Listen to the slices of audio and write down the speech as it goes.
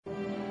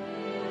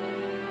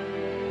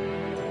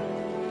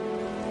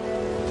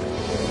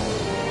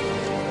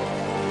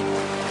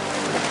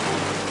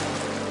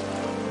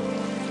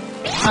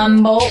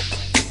Humboldt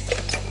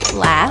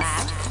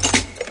last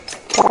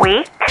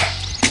week.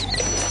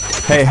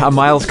 Hey, I'm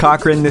Miles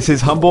Cochran. This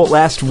is Humboldt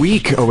Last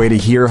Week, a way to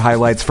hear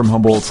highlights from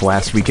Humboldt's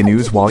last week in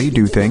news while you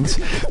do things.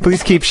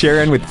 Please keep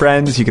sharing with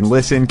friends. You can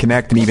listen,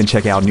 connect, and even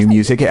check out new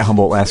music at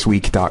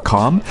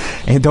HumboldtLastWeek.com.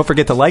 And don't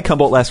forget to like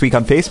Humboldt Last Week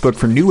on Facebook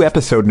for new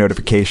episode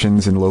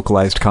notifications and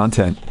localized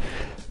content.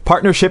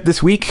 Partnership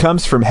this week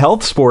comes from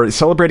HealthSport,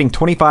 celebrating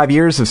 25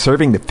 years of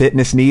serving the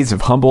fitness needs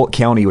of Humboldt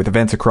County with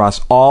events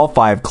across all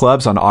 5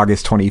 clubs on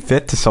August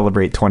 25th to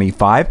celebrate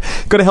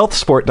 25. Go to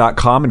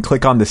healthsport.com and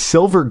click on the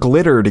silver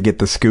glitter to get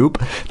the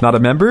scoop. Not a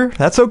member?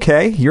 That's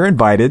okay. You're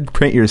invited.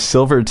 Print your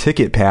silver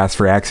ticket pass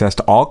for access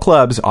to all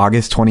clubs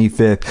August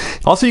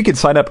 25th. Also, you can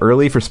sign up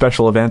early for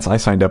special events. I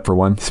signed up for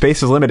one.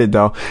 Space is limited,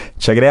 though.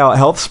 Check it out.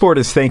 HealthSport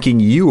is thanking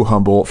you,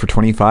 Humboldt, for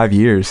 25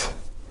 years.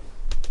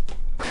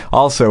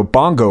 Also,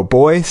 Bongo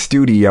Boy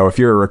Studio. If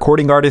you're a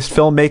recording artist,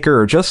 filmmaker,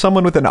 or just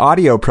someone with an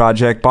audio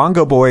project,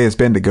 Bongo Boy has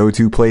been the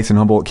go-to place in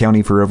Humboldt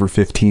County for over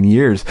 15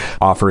 years,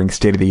 offering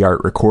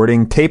state-of-the-art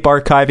recording, tape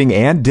archiving,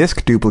 and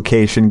disc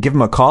duplication. Give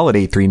them a call at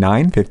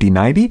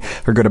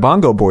 839-5090 or go to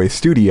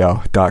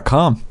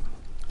bongoboystudio.com.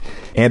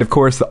 And, of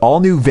course, the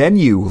all-new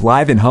venue,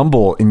 Live in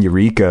Humboldt in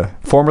Eureka.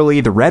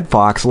 Formerly the Red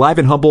Fox, Live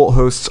in Humboldt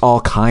hosts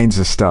all kinds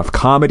of stuff.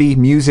 Comedy,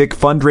 music,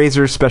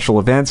 fundraisers, special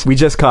events. We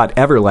just caught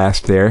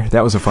Everlast there.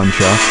 That was a fun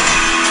show.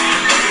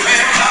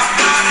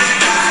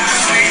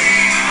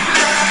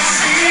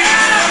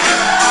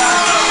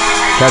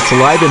 That's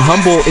Live in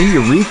Humboldt in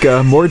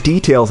Eureka. More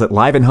details at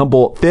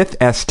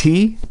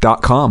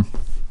liveinhumboldt5thst.com.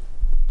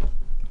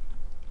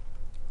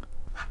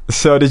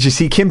 So did you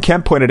see Kim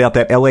Kemp pointed out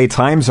that LA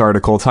Times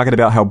article talking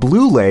about how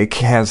Blue Lake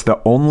has the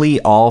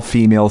only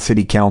all-female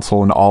city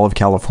council in all of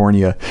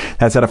California.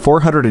 That's out of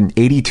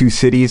 482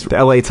 cities.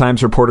 The LA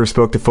Times reporter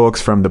spoke to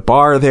folks from the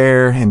bar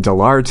there and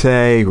Del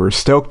Arte who were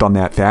stoked on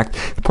that fact.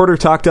 The reporter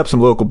talked up some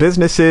local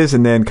businesses,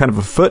 and then kind of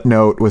a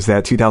footnote was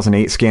that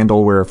 2008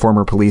 scandal where a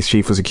former police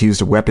chief was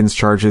accused of weapons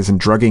charges and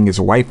drugging his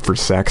wife for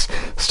sex.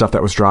 Stuff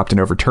that was dropped and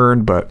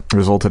overturned, but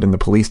resulted in the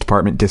police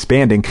department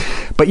disbanding.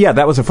 But yeah,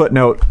 that was a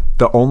footnote.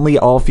 The only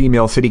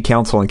all-female city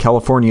council in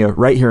California,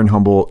 right here in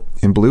Humboldt,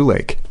 in Blue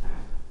Lake.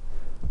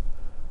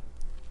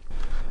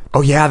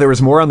 Oh yeah, there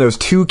was more on those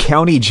 2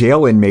 county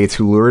jail inmates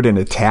who lured and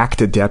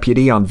attacked a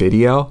deputy on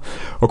video.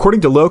 According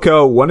to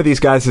Loco, one of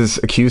these guys is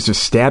accused of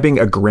stabbing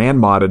a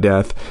grandma to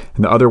death,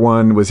 and the other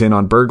one was in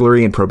on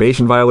burglary and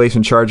probation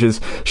violation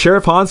charges.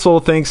 Sheriff Hansel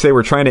thinks they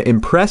were trying to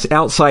impress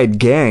outside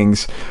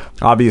gangs.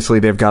 Obviously,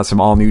 they've got some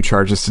all-new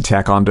charges to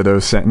tack onto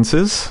those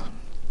sentences.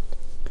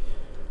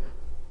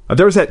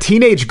 There was that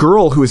teenage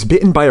girl who was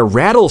bitten by a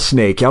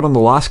rattlesnake out on the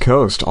Lost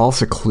Coast, all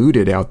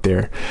secluded out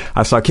there.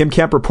 I saw Kim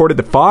Kemp reported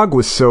the fog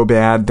was so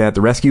bad that the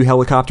rescue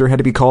helicopter had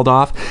to be called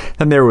off,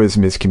 and there was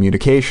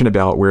miscommunication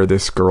about where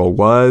this girl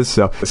was,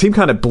 so it seemed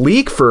kind of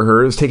bleak for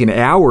her. It was taking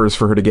hours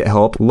for her to get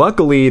help.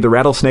 Luckily, the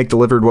rattlesnake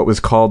delivered what was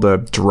called a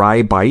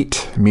dry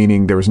bite,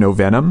 meaning there was no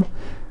venom.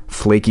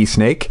 Flaky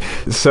snake.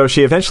 So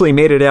she eventually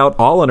made it out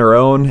all on her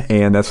own,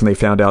 and that's when they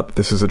found out that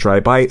this was a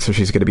dry bite, so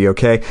she's going to be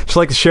okay. Just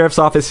like the sheriff's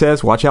office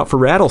says, watch out for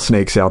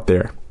rattlesnakes out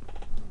there.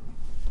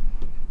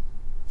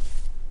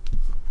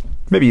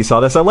 Maybe you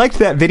saw this. I liked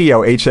that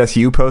video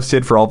HSU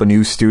posted for all the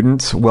new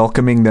students,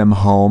 welcoming them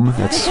home.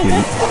 That's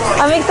sweet.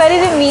 I'm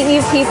excited to meet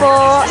new people,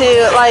 to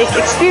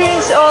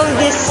experience all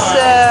this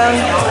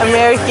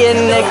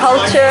American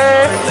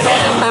culture.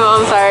 My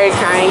mom started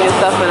crying and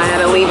stuff, and I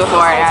had to leave before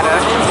I had to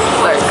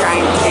start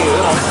crying too.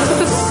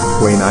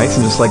 Way nice.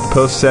 And just like the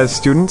post says,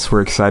 students,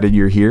 we're excited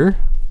you're here.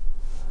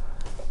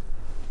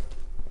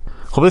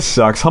 Well, this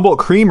sucks. Humboldt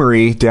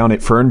Creamery down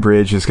at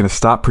Fernbridge is going to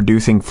stop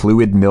producing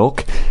fluid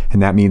milk,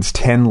 and that means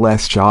 10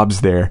 less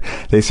jobs there.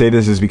 They say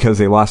this is because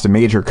they lost a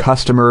major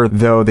customer,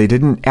 though they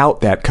didn't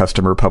out that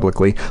customer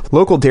publicly.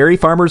 Local dairy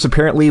farmers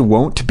apparently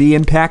won't be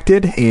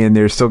impacted, and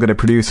they're still going to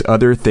produce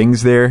other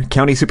things there.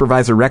 County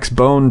Supervisor Rex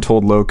Bone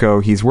told Loco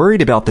he's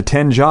worried about the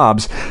 10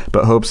 jobs,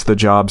 but hopes the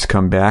jobs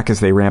come back as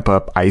they ramp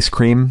up ice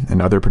cream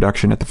and other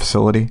production at the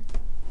facility.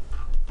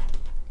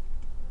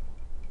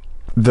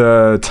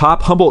 The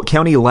top Humboldt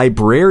County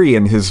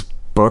librarian has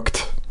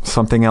booked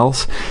something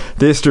else.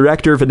 This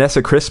director,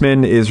 Vanessa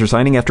Chrisman, is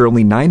resigning after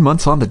only 9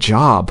 months on the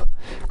job.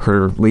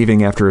 Her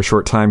leaving after a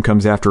short time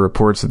comes after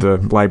reports of the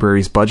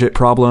library's budget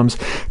problems,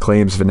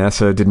 claims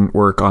Vanessa didn't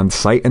work on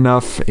site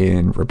enough,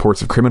 and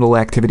reports of criminal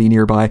activity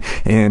nearby.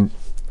 And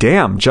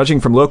damn,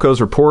 judging from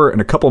Loco's report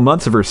and a couple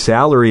months of her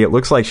salary, it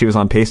looks like she was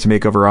on pace to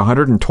make over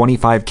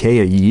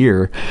 $125K a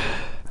year.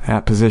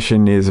 That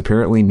position is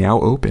apparently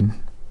now open.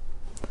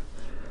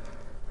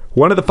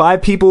 One of the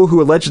 5 people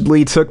who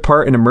allegedly took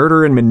part in a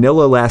murder in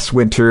Manila last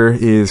winter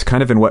is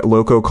kind of in what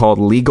Loco called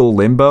legal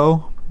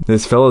limbo.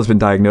 This fellow's been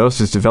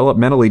diagnosed as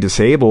developmentally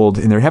disabled,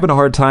 and they're having a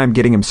hard time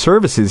getting him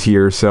services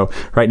here, so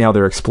right now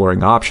they're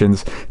exploring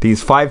options.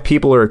 These 5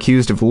 people are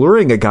accused of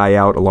luring a guy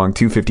out along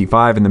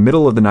 255 in the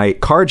middle of the night,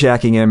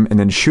 carjacking him, and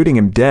then shooting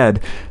him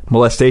dead.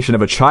 Molestation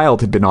of a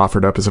child had been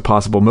offered up as a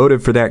possible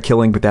motive for that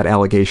killing, but that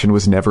allegation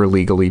was never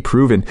legally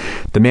proven.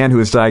 The man who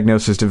is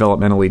diagnosed as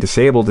developmentally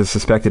disabled is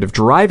suspected of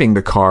driving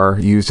the car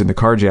used in the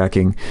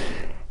carjacking,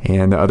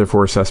 and the other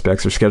 4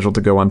 suspects are scheduled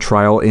to go on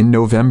trial in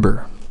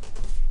November.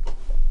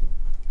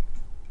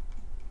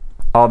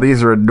 Oh,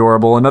 these are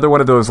adorable. Another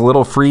one of those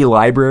little free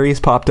libraries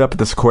popped up at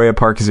the Sequoia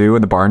Park Zoo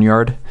in the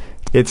barnyard.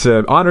 It's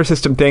an honor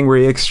system thing where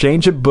you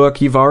exchange a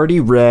book you've already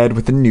read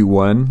with a new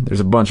one.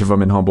 There's a bunch of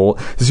them in Humboldt.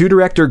 Zoo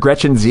director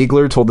Gretchen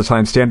Ziegler told the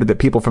Times Standard that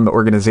people from the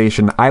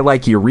organization I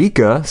Like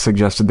Eureka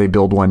suggested they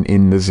build one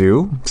in the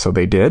zoo, so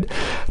they did.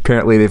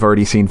 Apparently, they've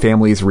already seen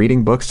families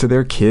reading books to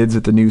their kids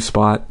at the new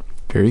spot.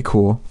 Very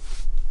cool.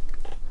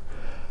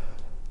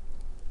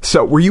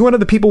 So, were you one of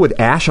the people with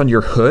ash on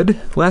your hood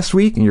last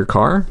week in your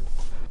car?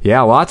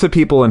 Yeah, lots of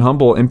people in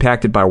Humboldt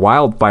impacted by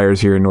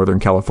wildfires here in Northern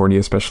California,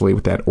 especially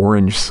with that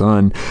orange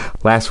sun.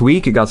 Last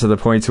week, it got to the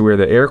point to where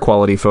the air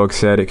quality folks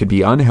said it could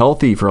be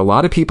unhealthy for a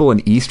lot of people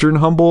in eastern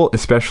Humboldt,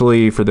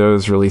 especially for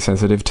those really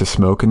sensitive to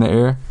smoke in the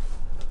air.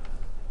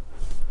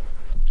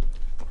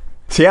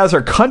 So yeah, as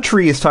our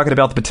country is talking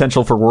about the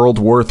potential for World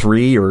War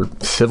III or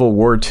Civil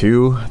War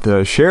II,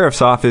 the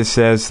sheriff's office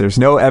says there's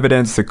no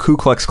evidence the Ku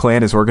Klux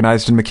Klan is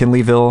organized in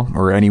McKinleyville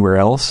or anywhere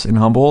else in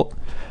Humboldt.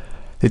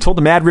 They told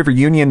the Mad River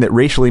Union that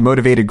racially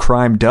motivated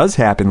crime does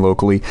happen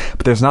locally,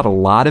 but there's not a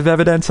lot of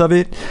evidence of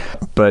it.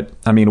 But,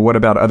 I mean, what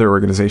about other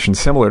organizations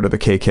similar to the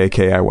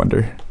KKK, I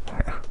wonder?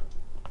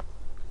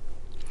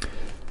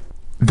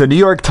 The New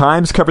York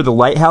Times covered the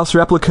lighthouse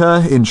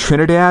replica in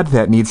Trinidad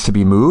that needs to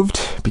be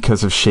moved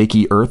because of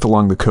shaky earth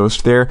along the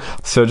coast there.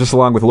 So just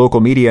along with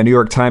local media, New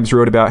York Times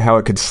wrote about how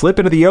it could slip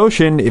into the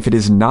ocean if it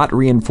is not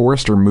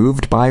reinforced or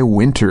moved by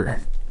winter.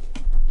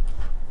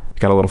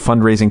 Got a little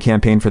fundraising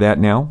campaign for that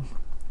now.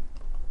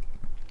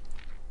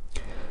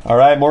 All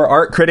right, more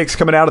art critics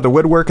coming out of the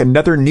woodwork.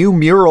 Another new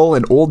mural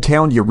in Old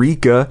Town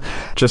Eureka.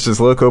 Just as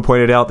Loco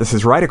pointed out, this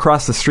is right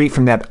across the street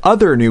from that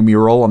other new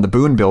mural on the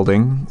Boone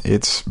Building.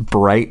 It's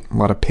bright, a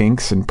lot of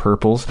pinks and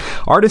purples.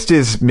 Artist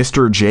is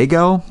Mr.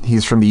 Jago.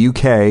 He's from the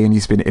UK, and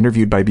he's been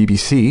interviewed by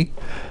BBC.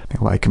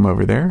 I like him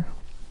over there.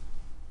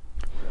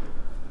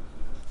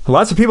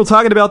 Lots of people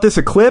talking about this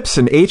eclipse,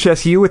 and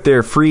HSU with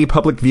their free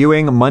public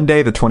viewing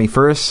Monday the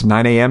 21st,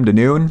 9 a.m. to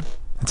noon.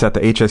 It's at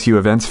the HSU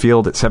Events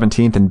Field at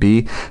 17th and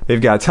B.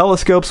 They've got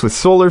telescopes with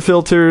solar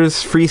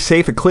filters, free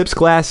safe eclipse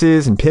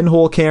glasses, and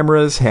pinhole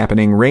cameras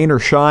happening rain or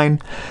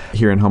shine.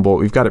 Here in Humboldt,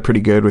 we've got it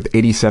pretty good with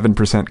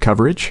 87%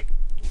 coverage.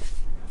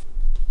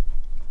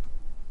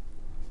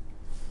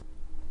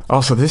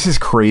 Also, this is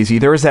crazy.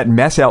 There was that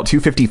mess out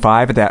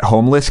 255 at that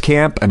homeless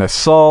camp, an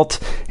assault,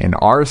 an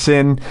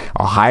arson,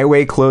 a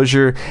highway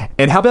closure.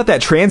 And how about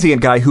that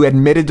transient guy who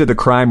admitted to the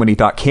crime when he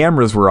thought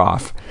cameras were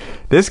off?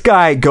 This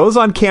guy goes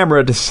on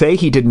camera to say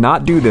he did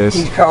not do this.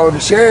 He called the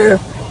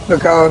sheriff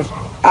because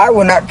I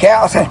would not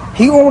counsel.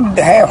 He wanted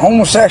to have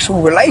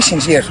homosexual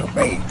relationships with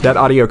me. That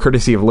audio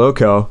courtesy of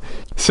Loco.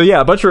 So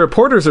yeah, a bunch of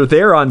reporters are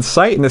there on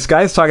site, and this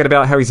guy's talking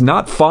about how he's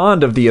not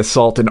fond of the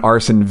assault and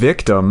arson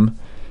victim.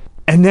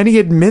 And then he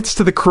admits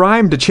to the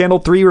crime to Channel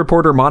 3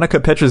 reporter Monica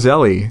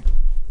Petrozelli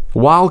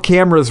while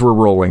cameras were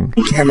rolling.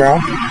 Camera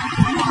off.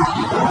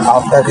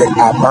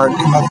 I burnt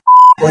the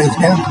place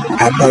down.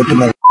 I burnt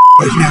the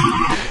place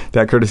down.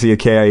 That courtesy of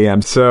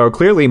KIM. So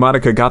clearly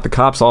Monica got the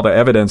cops all the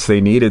evidence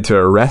they needed to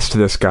arrest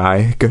this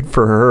guy. Good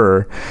for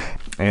her.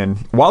 And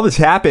while this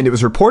happened, it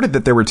was reported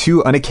that there were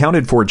 2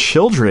 unaccounted for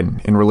children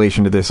in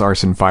relation to this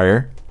arson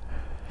fire.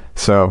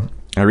 So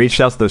I reached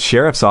out to the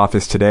sheriff's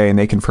office today, and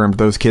they confirmed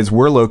those kids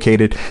were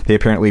located. They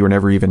apparently were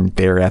never even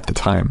there at the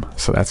time,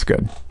 so that's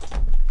good.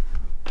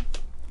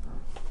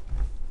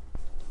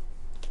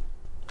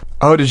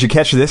 Oh, did you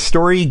catch this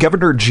story?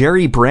 Governor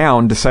Jerry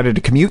Brown decided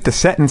to commute the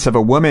sentence of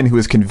a woman who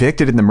was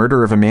convicted in the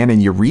murder of a man in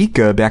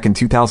Eureka back in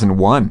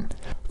 2001.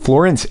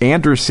 Florence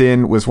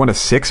Anderson was one of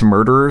 6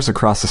 murderers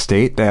across the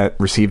state that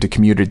received a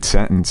commuted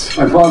sentence.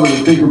 My father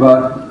would think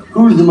about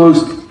who's the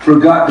most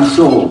forgotten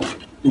soul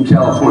in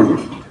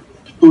California.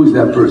 Who is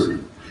that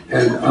person?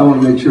 And I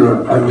want to make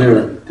sure I'm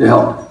there to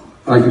help.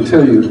 I can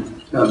tell you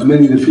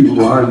many of the people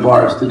behind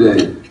bars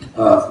today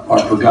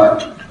are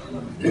forgotten.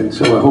 And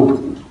so I hope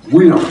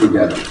we don't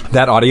forget them.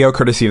 That audio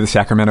courtesy of the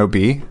Sacramento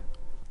Bee.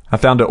 I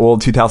found an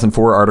old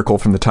 2004 article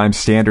from the Times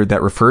Standard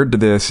that referred to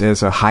this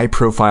as a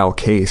high-profile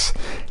case.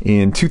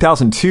 In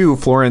 2002,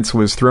 Florence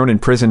was thrown in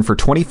prison for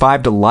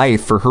 25 to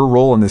life for her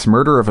role in this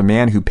murder of a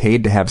man who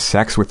paid to have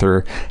sex with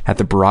her at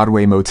the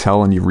Broadway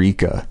Motel in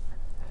Eureka.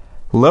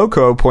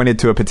 Loco pointed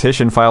to a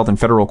petition filed in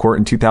federal court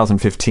in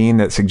 2015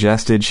 that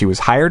suggested she was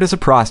hired as a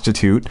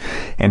prostitute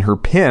and her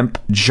pimp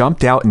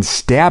jumped out and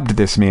stabbed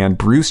this man,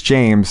 Bruce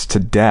James,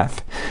 to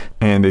death.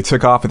 And they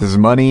took off with his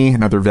money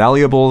and other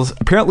valuables.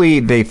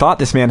 Apparently, they thought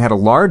this man had a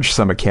large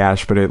sum of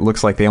cash, but it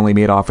looks like they only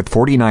made off with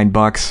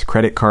 $49,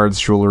 credit cards,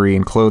 jewelry,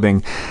 and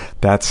clothing.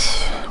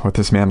 That's what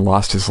this man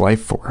lost his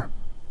life for.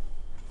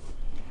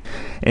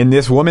 In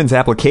this woman's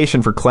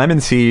application for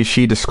clemency,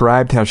 she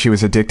described how she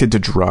was addicted to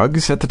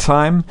drugs at the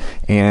time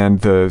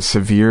and the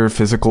severe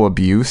physical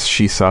abuse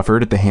she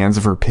suffered at the hands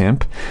of her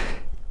pimp.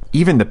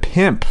 Even the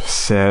pimp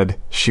said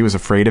she was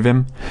afraid of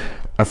him,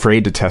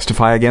 afraid to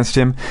testify against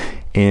him,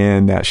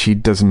 and that she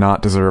does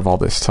not deserve all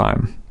this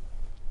time.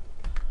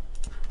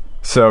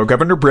 So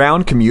Governor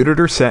Brown commuted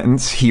her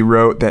sentence. He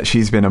wrote that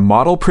she's been a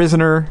model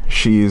prisoner.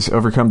 She's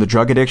overcome the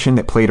drug addiction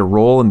that played a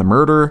role in the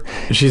murder.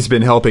 She's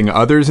been helping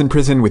others in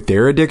prison with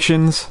their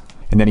addictions.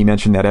 And then he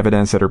mentioned that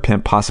evidence that her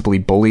pimp possibly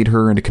bullied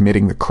her into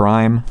committing the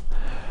crime.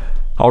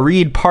 I'll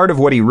read part of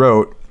what he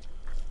wrote.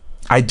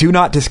 I do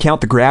not discount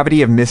the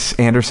gravity of Miss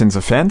Anderson's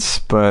offense,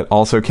 but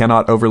also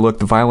cannot overlook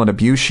the violent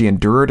abuse she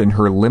endured in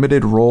her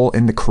limited role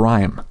in the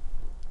crime.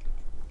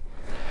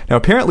 Now,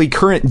 apparently,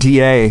 current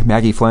DA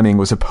Maggie Fleming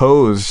was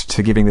opposed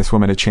to giving this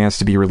woman a chance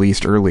to be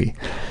released early,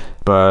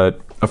 but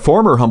a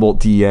former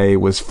Humboldt DA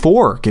was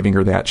for giving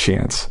her that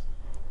chance.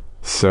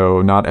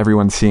 So not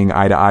everyone's seeing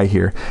eye to eye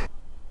here.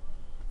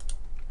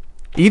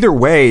 Either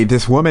way,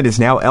 this woman is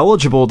now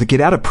eligible to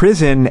get out of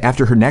prison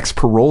after her next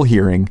parole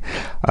hearing.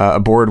 A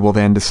board will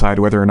then decide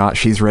whether or not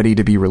she's ready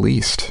to be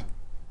released.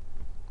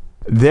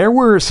 There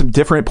were some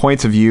different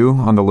points of view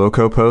on the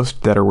Loco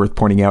post that are worth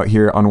pointing out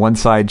here. On one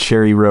side,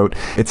 Sherry wrote,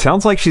 "It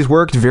sounds like she's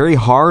worked very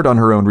hard on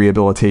her own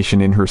rehabilitation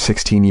in her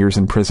 16 years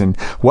in prison.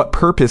 What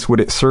purpose would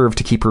it serve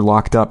to keep her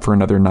locked up for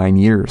another 9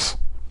 years?"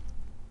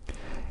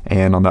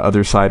 And on the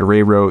other side,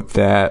 Ray wrote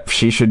that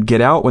she should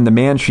get out when the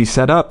man she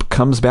set up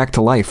comes back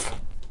to life.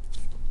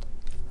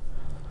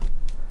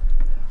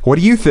 What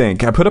do you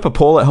think? I put up a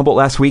poll at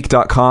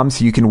HumboldtLastWeek.com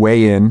so you can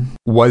weigh in.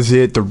 Was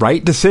it the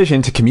right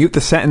decision to commute the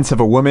sentence of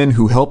a woman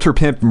who helped her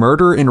pimp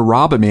murder and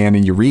rob a man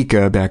in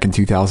Eureka back in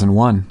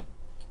 2001?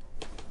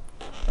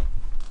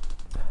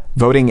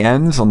 Voting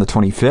ends on the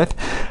 25th.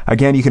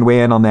 Again, you can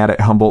weigh in on that at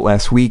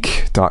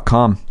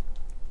HumboldtLastWeek.com.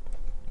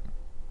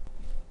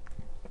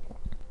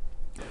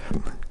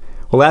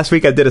 Well, last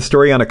week I did a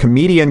story on a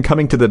comedian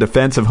coming to the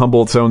defense of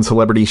Humboldt's own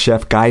celebrity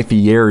chef Guy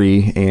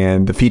Fieri,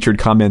 and the featured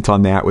comment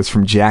on that was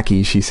from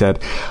Jackie. She said,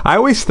 "I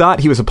always thought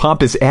he was a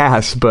pompous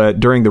ass, but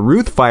during the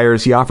Ruth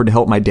fires, he offered to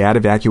help my dad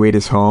evacuate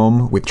his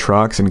home with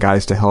trucks and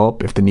guys to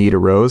help if the need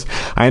arose.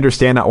 I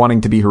understand not wanting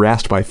to be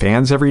harassed by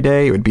fans every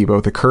day. It would be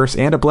both a curse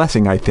and a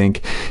blessing, I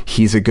think.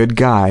 He's a good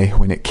guy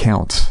when it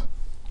counts."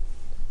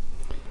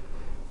 You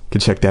can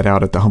check that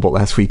out at the Humboldt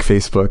Last Week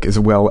Facebook, as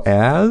well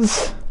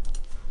as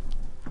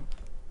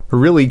a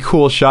really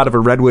cool shot of a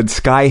redwood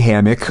sky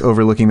hammock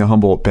overlooking the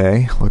Humboldt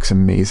Bay. Looks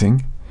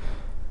amazing.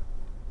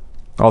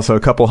 Also, a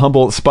couple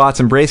Humboldt spots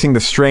embracing the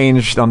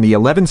strange on the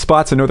 11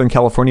 spots in Northern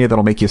California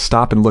that'll make you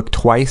stop and look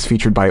twice,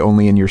 featured by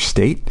Only in Your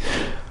State.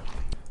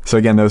 So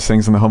again, those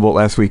things on the Humboldt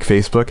Last Week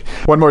Facebook.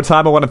 One more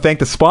time, I want to thank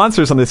the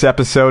sponsors on this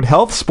episode.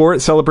 Health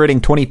Sport, celebrating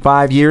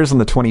 25 years on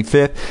the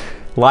 25th.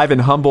 Live in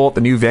Humboldt,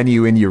 the new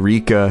venue in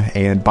Eureka,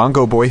 and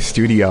Bongo Boy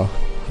Studio.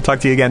 I'll talk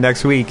to you again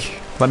next week.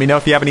 Let me know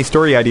if you have any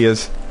story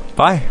ideas.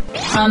 Bye.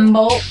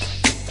 Humboldt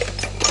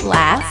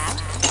Last